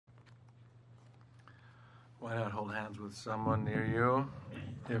Why not hold hands with someone near you,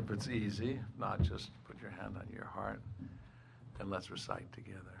 if it's easy, not just put your hand on your heart, and let's recite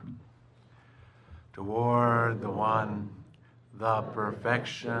together. Toward the one, the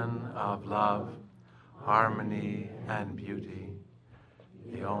perfection of love, harmony and beauty,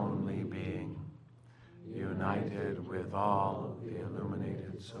 the only being, united with all the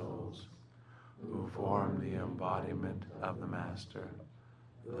illuminated souls, who form the embodiment of the Master,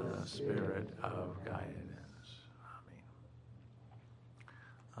 the Spirit of guidance.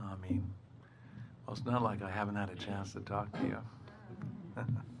 Amen. Well, it's not like I haven't had a chance to talk to you.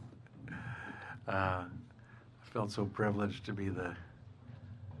 I felt so privileged to be the,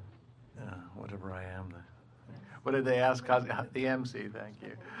 whatever I am. What did they ask? The MC, thank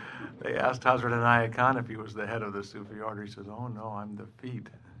you. They asked Hazrat Inayat Khan if he was the head of the Sufi order. He says, "Oh no, I'm the feet."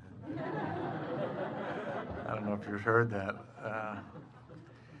 I don't know if you've heard that.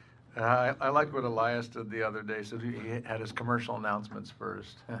 I liked what Elias did the other day. So he had his commercial announcements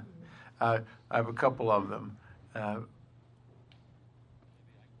first. I have a couple of them.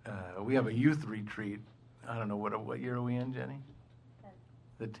 We have a youth retreat. I don't know, what year are we in, Jenny? 10th.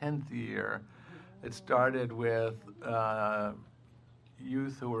 The 10th year. It started with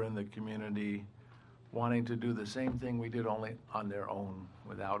youth who were in the community wanting to do the same thing we did, only on their own,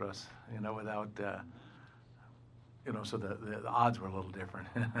 without us, without... so the odds were a little different.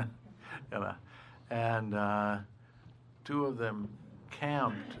 And two of them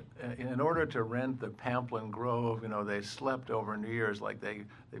camped. In order to rent the Pamplin Grove, they slept over New Year's, like they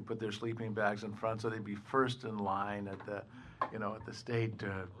put their sleeping bags in front, so they'd be first in line at the state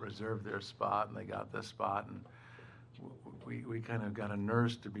to reserve their spot, and they got this spot, and we kind of got a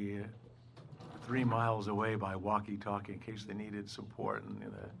nurse to be 3 miles away by walkie-talkie in case they needed support,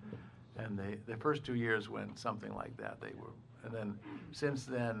 and the first 2 years went something like that. And then since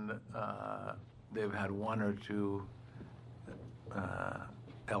then they've had 1 or 2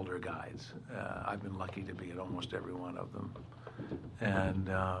 elder guides. I've been lucky to be at almost every one of them. And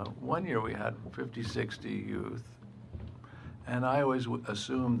one year we had 50, 60 youth, and I always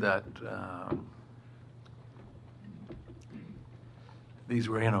assumed that these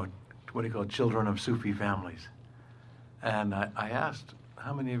were, what do you call, children of Sufi families. And I asked,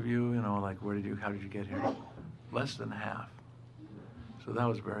 how many of you, how did you get here? Less than half. So that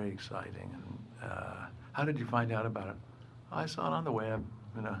was very exciting. And how did you find out about it? I saw it on the web,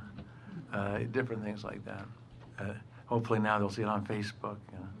 different things like that. Hopefully now they'll see it on Facebook.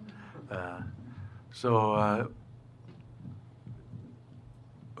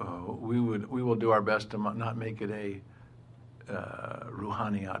 We will do our best to not make it a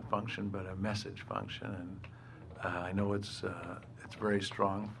Ruhaniyat function, but a message function. And I know it's very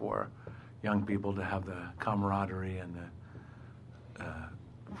strong for young people to have the camaraderie and the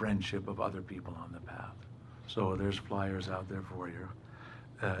friendship of other people on the path. So there's flyers out there for you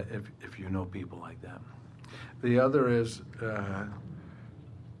if you know people like that. The other is a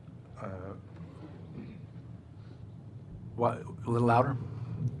little louder.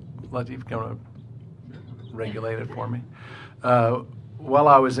 Latif, can you regulate it for me? While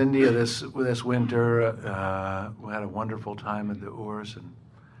I was in India this winter, we had a wonderful time at the Urs, and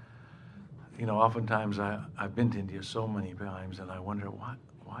oftentimes I've been to India so many times, and I wonder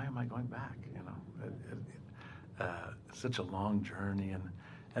why am I going back? It's such a long journey,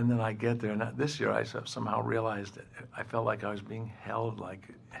 and then I get there, and this year I somehow realized that I felt like I was being held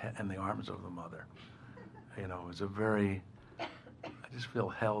in the arms of the mother. It was I just feel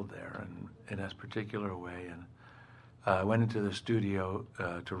held there in a particular way, and I went into the studio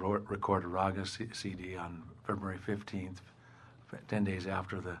to record a Raga CD on February 15th, 10 days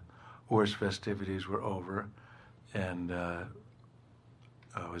after the Urs festivities were over, and I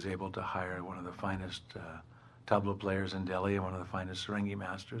was able to hire one of the finest tabla players in Delhi and one of the finest Sarangi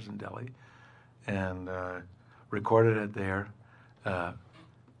masters in Delhi, and recorded it there. It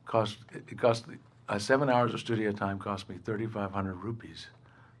cost 7 hours of studio time cost me 3,500 rupees.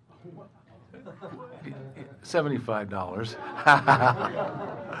 $75,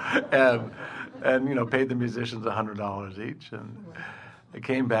 and paid the musicians $100 each. And I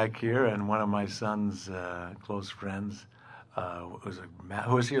came back here, and one of my son's close friends,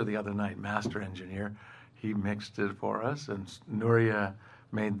 who was here the other night, master engineer, he mixed it for us, and Nuria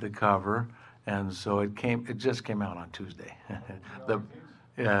made the cover, and so it just came out on Tuesday.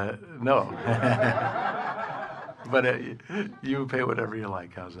 No, but you pay whatever you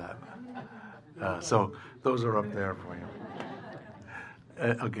like. How's that? So those are up there for you.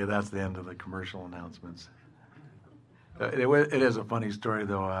 Okay, that's the end of the commercial announcements. It is a funny story,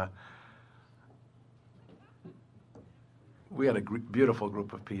 though. We had a beautiful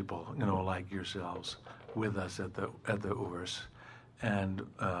group of people, like yourselves, with us at the Urs, and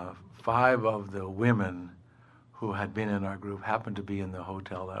 5 of the women who had been in our group happened to be in the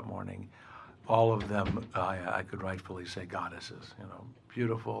hotel that morning. All of them, I could rightfully say, goddesses.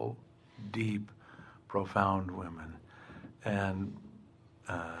 Beautiful, deep, profound women, and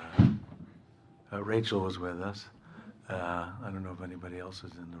Rachel was with us. I don't know if anybody else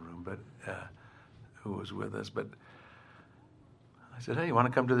is in the room, but who was with us. But I said, "Hey, you want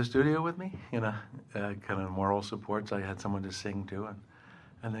to come to the studio with me?" Kind of moral supports. I had someone to sing to,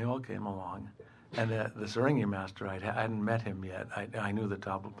 and they all came along. And the Sarangi master, I hadn't met him yet. I knew the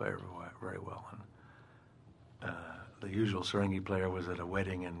tabla player very well. And the usual Sarangi player was at a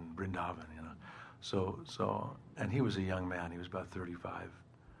wedding in Vrindavan, So, and he was a young man. He was about 35.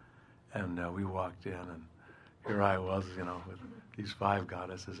 And we walked in, and here I was, with these 5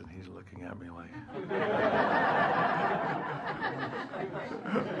 goddesses, and he's looking at me like...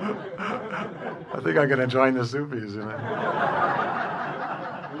 I think I'm going to join the Sufis,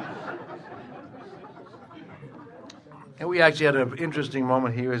 And we actually had an interesting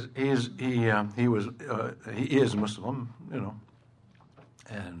moment. He is Muslim,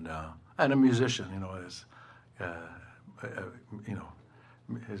 and a musician,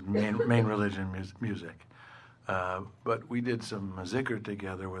 his main religion music. But we did some zikr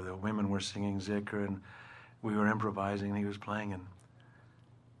together where the women were singing zikr and we were improvising and he was playing, and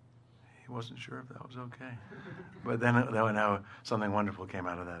he wasn't sure if that was okay. But then something wonderful came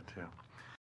out of that too.